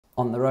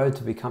On the road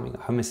to becoming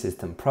a Home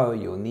Assistant Pro,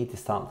 you'll need to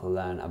start to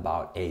learn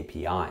about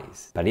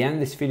APIs. By the end of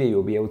this video,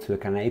 you'll be able to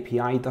look at an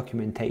API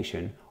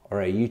documentation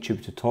or a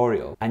YouTube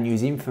tutorial and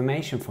use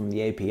information from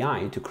the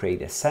API to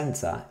create a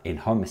sensor in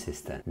Home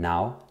Assistant.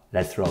 Now,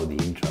 let's roll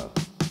the intro.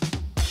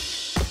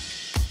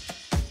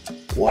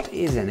 What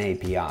is an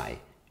API?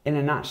 In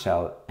a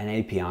nutshell, an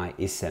API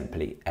is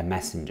simply a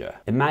messenger.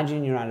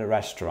 Imagine you're at a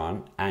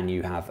restaurant and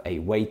you have a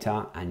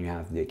waiter and you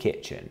have the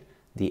kitchen.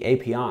 The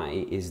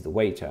API is the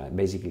waiter,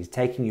 basically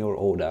taking your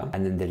order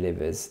and then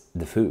delivers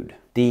the food.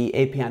 The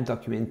API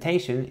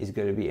documentation is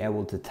going to be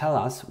able to tell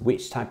us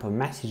which type of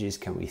messages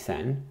can we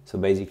send, so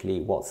basically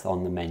what's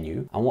on the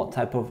menu, and what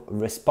type of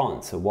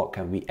response, so what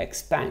can we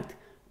expect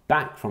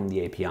back from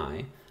the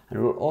API, and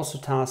it will also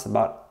tell us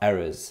about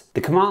errors. The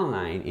command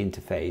line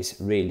interface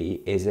really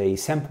is a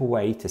simple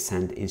way to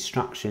send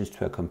instructions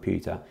to a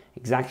computer,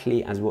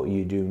 exactly as what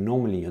you do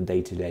normally on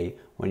day-to-day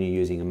when you're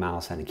using a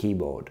mouse and a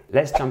keyboard.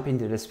 Let's jump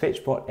into the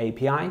SwitchBot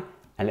API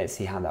and let's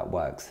see how that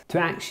works. To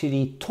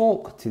actually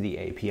talk to the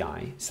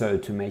API, so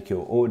to make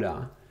your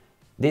order,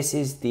 this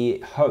is the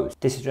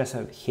host. This address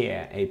over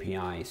here,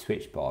 API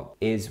SwitchBot,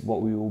 is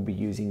what we will be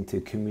using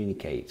to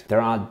communicate.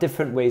 There are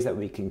different ways that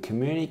we can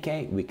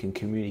communicate. We can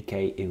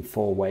communicate in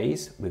 4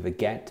 ways with a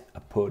get, a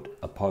put,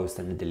 a post,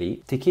 and a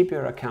delete. To keep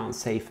your account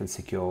safe and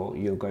secure,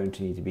 you're going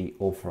to need to be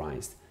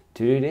authorized.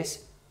 To do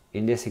this,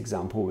 in this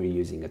example, we're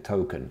using a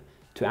token.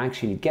 To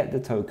actually get the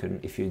token,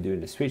 if you're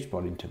doing the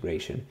SwitchBot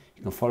integration,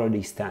 you can follow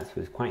these steps.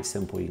 It's quite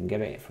simple. You can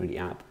get it through the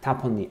app.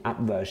 Tap on the app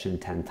version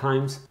 10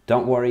 times.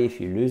 Don't worry if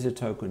you lose a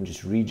token,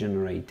 just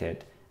regenerate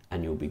it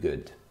and you'll be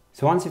good.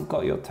 So once you've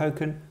got your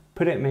token,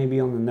 put it maybe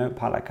on the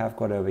notepad like I've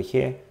got over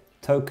here,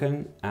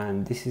 token,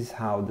 and this is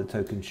how the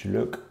token should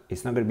look.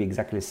 It's not going to be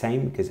exactly the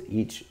same because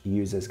each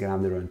user is going to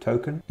have their own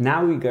token.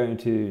 Now we're going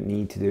to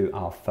need to do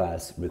our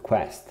first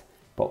request.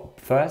 But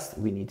first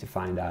we need to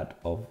find out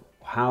of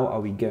how are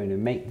we going to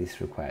make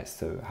this request?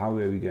 So how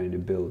are we going to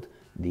build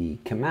the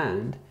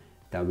command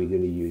that we're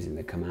going to use in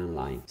the command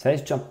line? So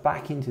let's jump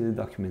back into the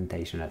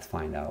documentation. Let's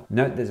find out.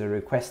 Note there's a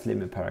request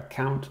limit per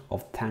account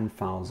of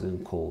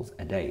 10,000 calls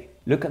a day.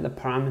 Look at the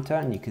parameter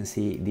and you can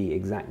see the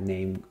exact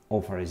name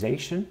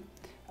authorization,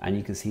 and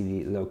you can see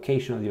the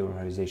location of the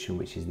authorization,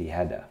 which is the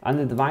header.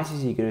 Under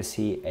devices, you're going to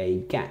see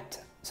a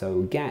get.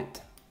 So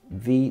get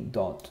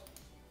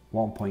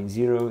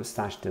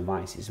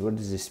v.1.0/devices. What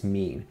does this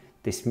mean?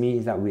 This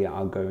means that we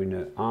are going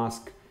to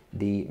ask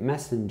the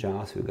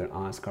messenger, so we're going to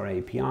ask our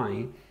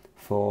API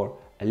for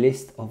a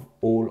list of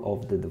all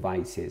of the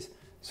devices.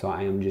 So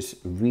I am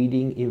just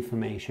reading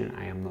information.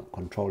 I am not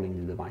controlling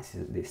the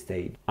devices at this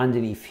stage.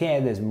 Underneath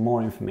here, there's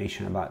more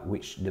information about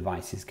which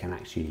devices can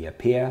actually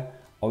appear.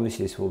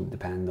 Obviously, this will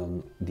depend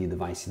on the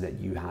devices that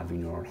you have in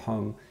your own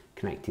home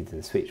connected to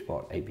the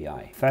SwitchBot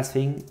API. First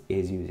thing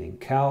is using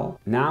curl.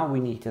 Now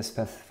we need to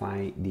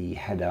specify the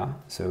header,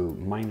 so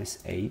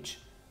 -h,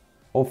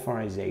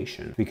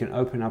 authorization. We can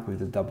open up with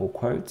the double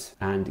quotes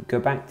and go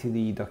back to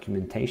the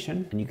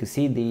documentation, and you can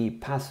see the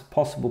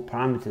possible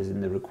parameters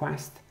in the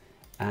request,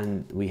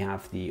 and we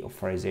have the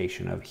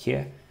authorization over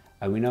here,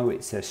 and we know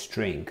it's a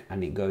string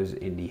and it goes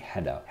in the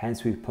header,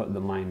 hence we put the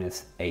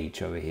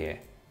 -h over here.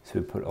 So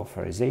we put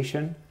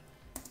authorization,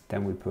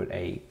 then we put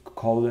a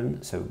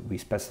colon, so we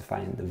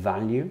specify the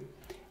value,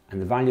 and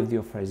the value of the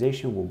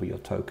authorization will be your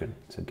token.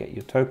 So get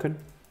your token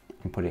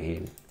and put it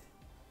in.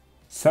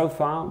 So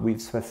far,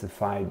 we've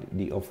specified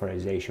the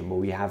authorization, but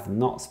we have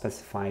not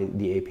specified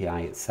the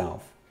API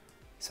itself.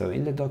 So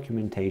in the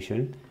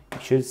documentation,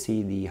 you should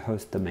see the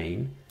host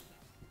domain.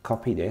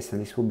 Copy this,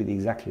 and this will be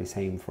exactly the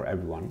same for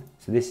everyone.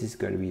 So this is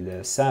going to be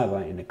the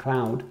server in the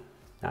cloud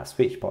that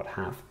SwitchBot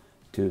have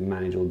to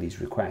manage all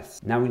these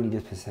requests. Now we need a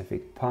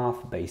specific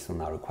path based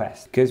on our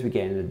request. Because we're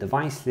getting the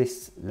device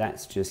list,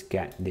 let's just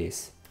get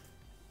this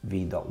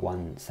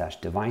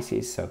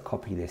v.1/devices. So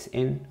copy this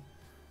in,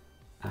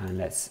 and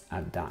let's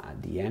add that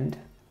at the end.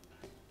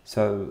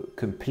 So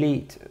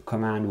complete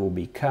command will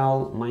be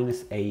curl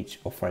 -h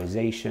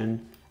authorization,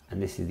 and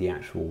this is the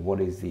actual what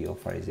is the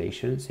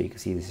authorization. So you can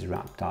see this is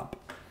wrapped up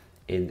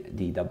in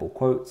the double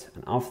quotes,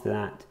 and after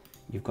that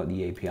you've got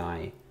the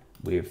API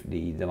with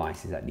the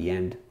devices at the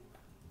end.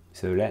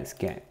 So let's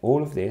get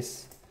all of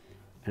this,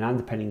 and now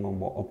depending on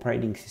what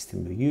operating system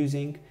you're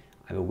using,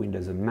 either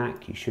Windows or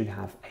Mac, you should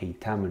have a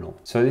terminal.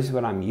 So this is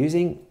what I'm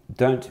using.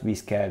 Don't be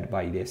scared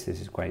by this. This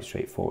is quite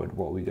straightforward.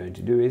 What we're going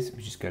to do is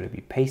we're just going to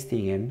be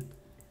pasting in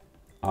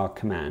our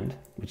command,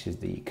 which is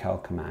the curl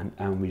command,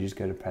 and we're just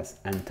going to press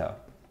enter.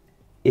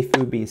 If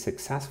we've been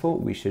successful,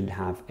 we should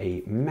have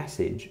a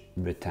message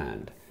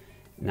returned.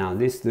 Now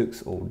this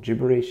looks all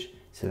gibberish,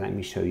 so let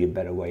me show you a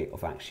better way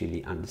of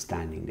actually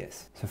understanding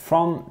this. So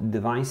from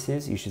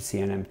devices, you should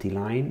see an empty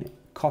line.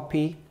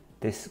 Copy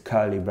this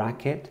curly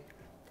bracket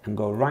and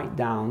go right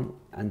down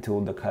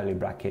until the curly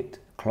bracket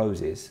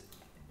closes,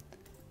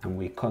 and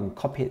we can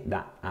copy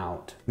that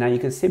out. Now you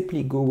can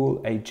simply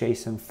Google a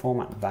JSON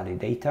format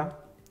validator.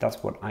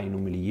 That's what I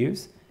normally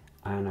use,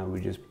 and I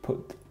will just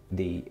put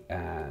the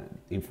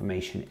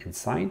information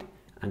inside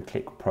and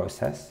click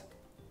process.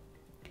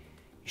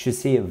 You should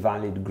see a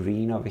valid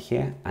green over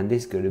here, and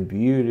this is going to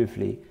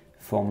beautifully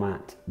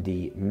format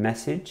the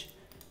message.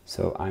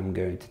 So I'm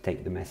going to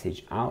take the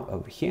message out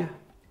over here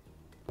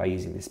by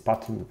using this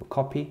button with a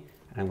copy,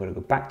 and I'm going to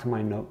go back to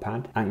my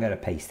notepad. I'm going to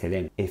paste it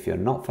in. If you're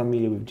not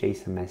familiar with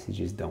JSON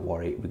messages, don't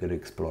worry, we're going to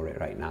explore it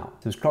right now.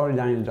 So scrolling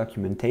down in the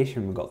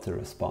documentation, we got the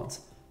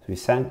response. So we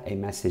sent a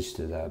message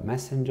to the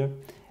messenger,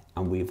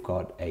 and we've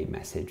got a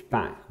message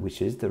back,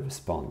 which is the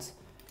response.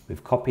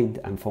 We've copied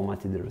and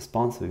formatted the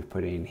response, we've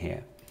put it in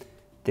here.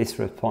 This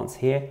response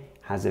here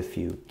has a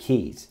few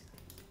keys.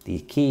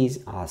 These keys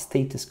are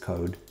status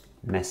code,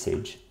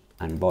 message,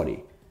 and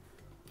body.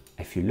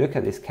 If you look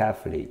at this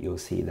carefully, you'll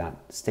see that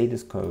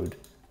status code,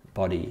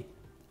 body,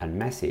 and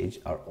message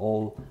are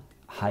all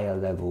higher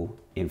level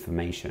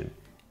information.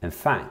 In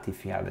fact,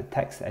 if you have a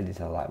text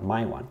editor like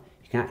my one,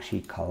 you can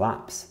actually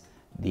collapse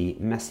the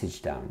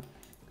message down.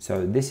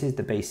 So this is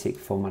the basic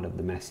format of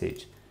the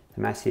message.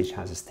 The message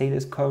has a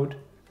status code,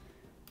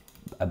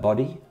 a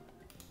body,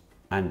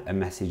 and a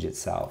message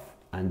itself.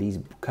 And these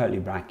curly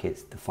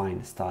brackets define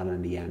the start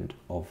and the end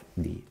of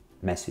the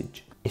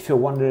message. If you're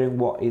wondering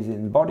what is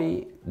in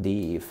body,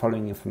 the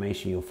following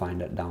information you'll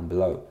find it down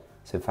below.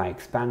 So if I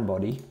expand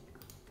body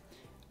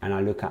and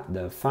I look at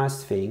the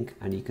first thing,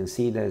 and you can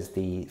see there's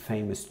the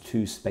famous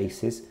 2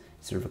 spaces.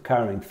 It's a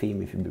recurring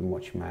theme if you've been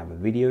watching my other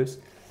videos.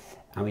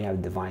 And we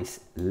have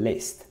device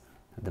list.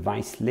 A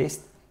device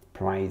list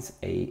provides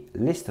a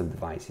list of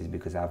devices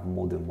because I have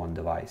more than one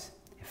device.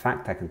 In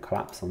fact, I can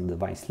collapse on the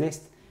device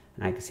list,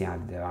 and I can see I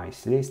have the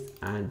device list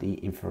and the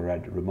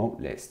infrared remote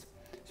list.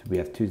 So we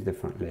have 2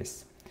 different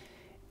lists.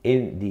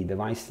 In the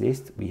device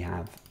list, we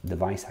have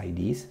device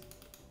IDs.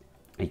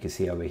 You can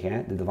see over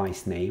here the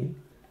device name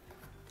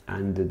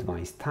and the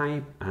device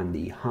type and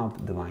the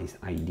hub device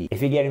ID.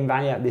 If you're getting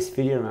value out of this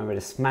video, remember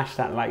to smash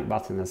that like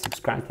button and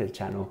subscribe to the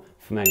channel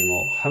for many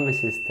more Home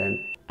Assistant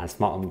and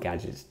Smart Home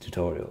Gadgets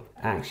tutorials.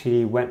 I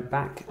actually went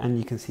back and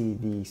you can see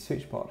the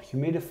SwitchBot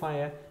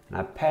humidifier, and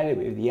I paired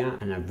it with the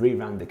app and I've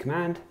rerun the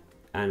command,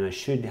 and I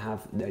should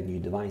have the new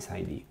device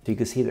ID. So you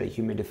can see that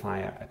the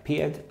humidifier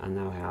appeared, and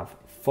now I have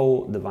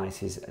 4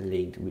 devices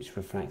linked, which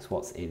reflects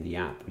what's in the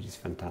app, which is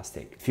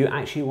fantastic. If you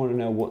actually want to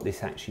know what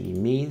this actually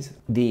means,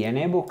 the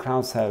enable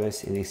cloud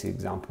service in this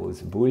example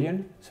is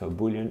Boolean. So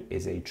Boolean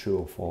is a true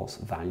or false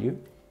value,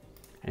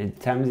 and it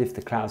determines if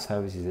the cloud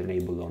service is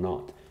enabled or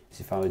not.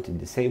 So if I were to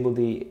disable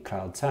the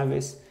cloud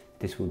service,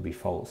 this would be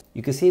false.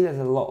 You can see there's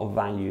a lot of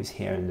values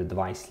here in the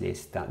device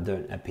list that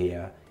don't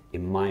appear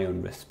in my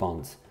own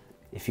response.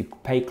 If you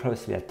pay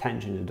closely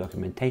attention, the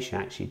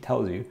documentation actually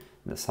tells you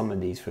that some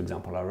of these, for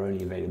example, are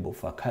only available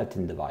for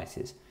curtain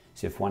devices.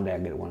 So if one day I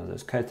get one of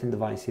those curtain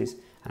devices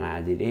and I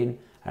add it in,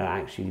 I'll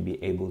actually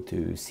be able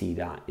to see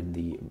that in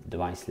the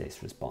device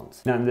list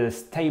response. Now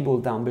this table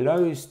down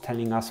below is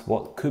telling us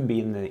what could be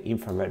in the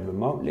infrared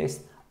remote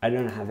list. I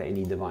don't have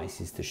any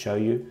devices to show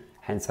you,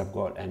 hence I've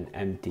got an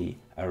empty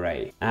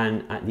array.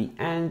 And at the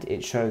end,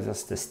 it shows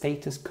us the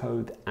status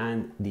code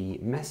and the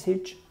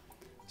message.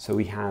 So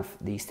we have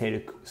the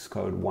status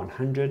code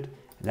 100,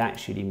 that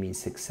actually means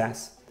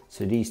success.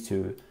 So these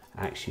 2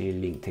 actually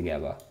link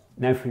together.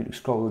 Now if we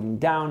scroll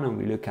down and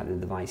we look at the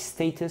device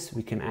status,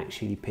 we can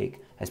actually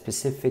pick a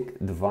specific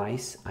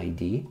device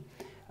ID,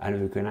 and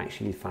we can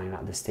actually find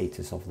out the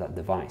status of that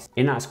device.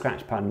 In our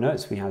Scratchpad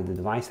notes, we have the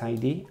device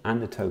ID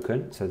and the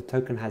token. So the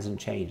token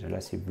hasn't changed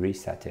unless you've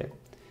reset it.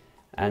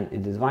 And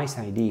in the device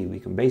ID, we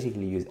can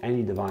basically use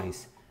any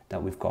device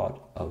that we've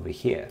got over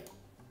here.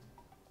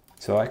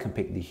 So I can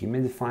pick the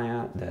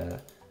humidifier,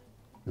 the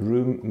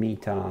room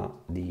meter,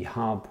 the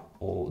hub,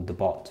 or the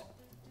bot.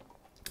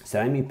 So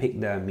let me pick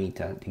the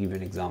meter to give you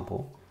an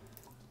example.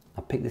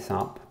 I'll pick this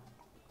up.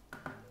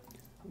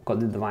 I've got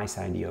the device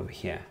ID over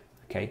here.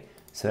 Okay,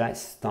 so let's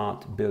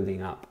start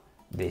building up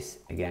this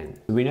again.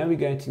 We know we're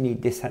going to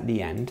need this at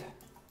the end.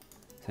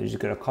 So I'm just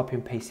going to copy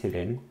and paste it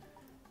in.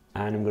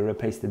 And I'm going to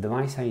replace the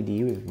device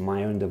ID with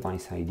my own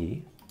device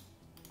ID.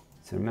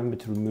 So remember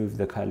to remove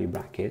the curly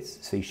brackets.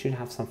 So you should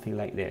have something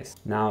like this.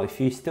 Now, if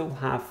you still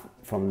have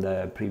from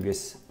the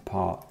previous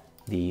part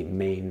the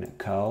main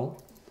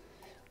curl,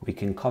 we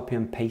can copy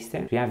and paste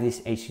it. We have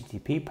this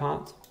HTTP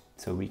part,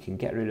 so we can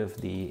get rid of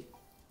the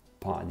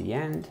part at the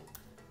end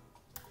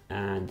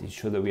and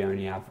ensure that we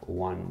only have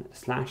 1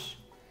 slash.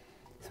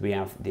 So we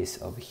have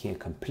this over here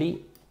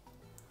complete.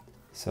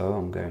 So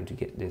I'm going to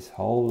get this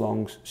whole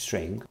long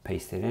string,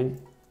 paste it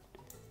in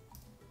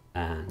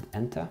and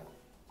enter.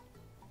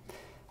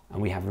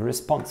 And we have a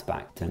response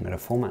back. So I'm going to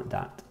format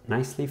that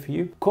nicely for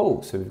you.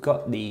 Cool, so we've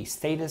got the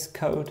status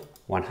code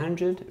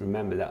 100.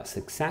 Remember that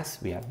success,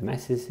 we have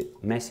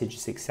message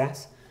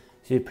success.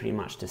 So it's pretty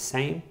much the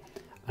same.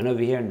 And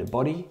over here in the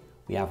body,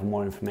 we have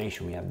more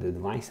information. We have the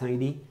device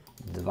ID,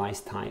 the device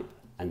type,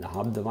 and the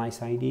hub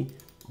device ID.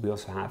 We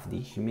also have the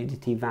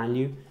humidity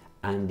value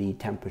and the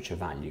temperature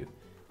value.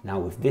 Now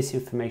with this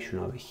information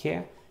over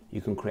here,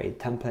 you can create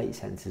template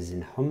sensors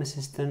in Home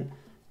Assistant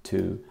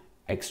to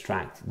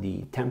extract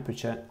the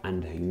temperature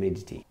and the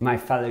humidity. My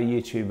fellow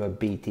YouTuber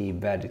BT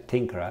Bird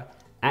Tinkerer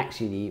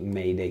actually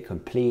made a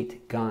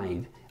complete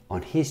guide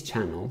on his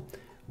channel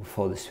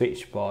for the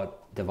SwitchBot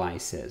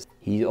devices.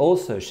 He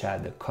also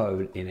shared the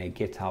code in a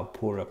GitHub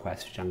pull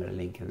request, which I'm going to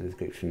link in the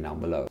description down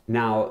below.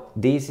 Now,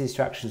 these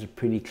instructions are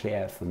pretty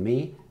clear for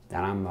me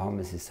that I'm a Home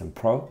Assistant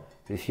Pro.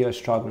 If you're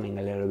struggling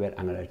a little bit,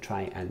 I'm going to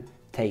try and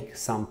take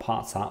some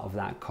parts out of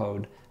that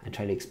code and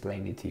try to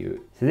explain it to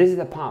you. So this is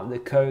the part of the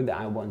code that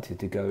I wanted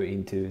to go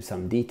into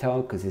some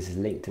detail, because this is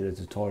linked to the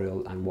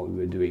tutorial and what we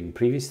were doing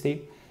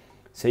previously.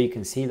 So you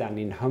can see that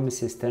in Home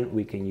Assistant,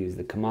 we can use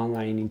the command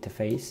line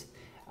interface,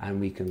 and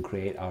we can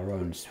create our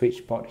own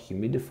SwitchBot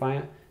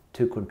humidifier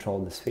to control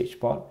the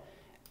SwitchBot.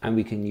 And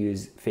we can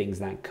use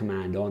things like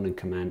command on and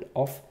command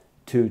off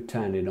to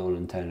turn it on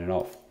and turn it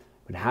off.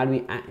 But how do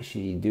we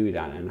actually do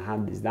that, and how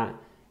does that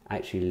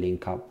actually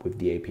link up with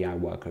the API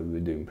work that we were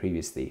doing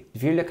previously?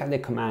 If you look at the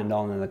command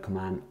on and the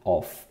command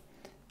off,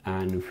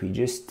 and if we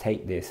just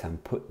take this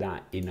and put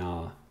that in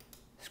our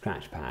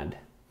Scratchpad,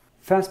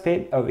 first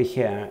bit over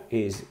here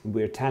is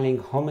we're telling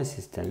Home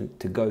Assistant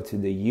to go to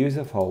the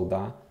user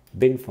folder,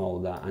 bin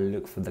folder, and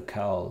look for the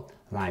curl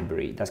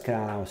library. That's going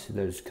to allow us to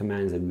do those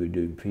commands that we were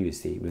doing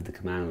previously with the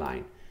command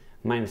line.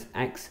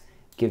 -X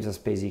gives us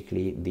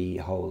basically the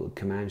whole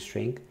command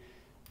string.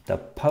 The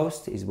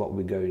post is what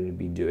we're going to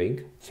be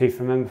doing. So if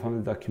you remember from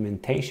the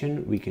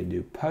documentation, we can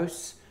do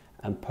posts,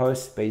 and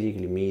posts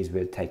basically means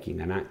we're taking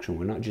an action.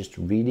 We're not just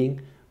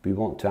reading, we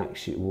want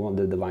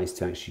the device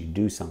to actually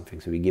do something.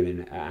 So we give it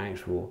an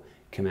actual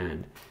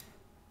command.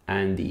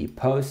 And the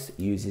post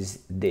uses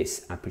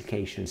this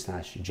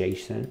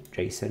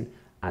application/JSON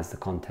as the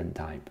content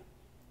type.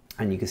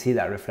 And you can see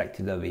that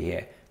reflected over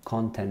here,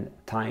 content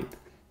type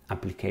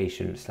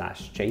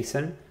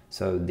application/JSON.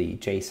 So the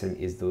JSON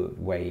is the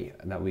way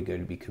that we're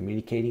going to be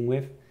communicating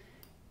with.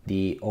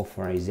 The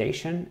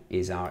authorization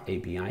is our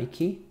API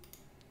key.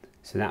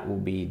 So that will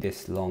be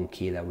this long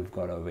key that we've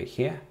got over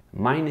here.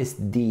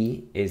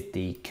 -D is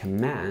the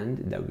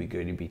command that we're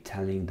going to be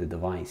telling the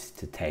device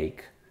to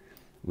take,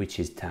 which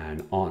is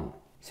turn on.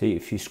 So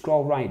if you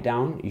scroll right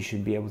down, you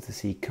should be able to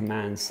see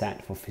commands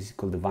set for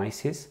physical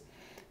devices.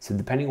 So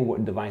depending on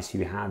what device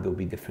you have,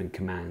 there'll be different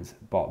commands.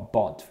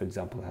 Bot, for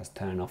example, has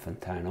turn off and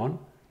turn on.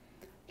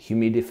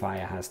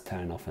 Humidifier has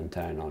turn off and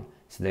turn on.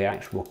 So the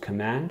actual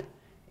command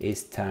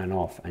is turn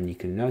off, and you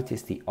can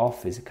notice the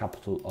off is a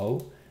capital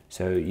O,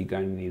 so you're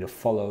going to need to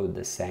follow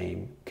the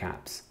same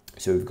caps.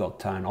 So we've got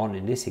turn on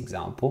in this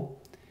example,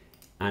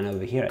 and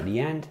over here at the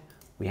end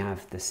we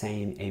have the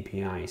same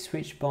API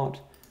SwitchBot,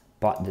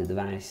 but the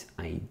device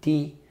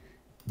ID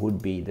would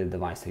be the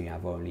device that you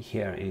have only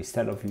here. And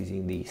instead of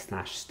using the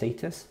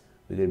 /status,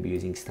 we're going to be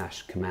using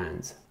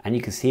 /commands, and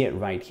you can see it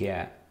right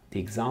here. The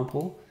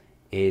example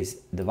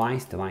is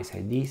device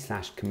ID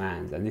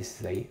 /commands, and this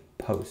is a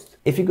post.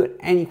 If you've got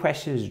any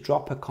questions,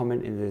 drop a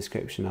comment in the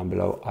description down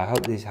below. I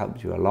hope this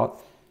helped you a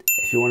lot.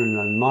 If you want to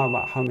learn more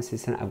about Home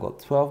Assistant, I've got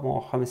 12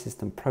 more Home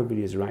Assistant Pro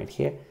videos right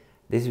here.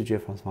 This is Joe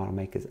from Smart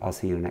Makers. I'll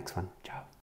see you in the next one. Ciao.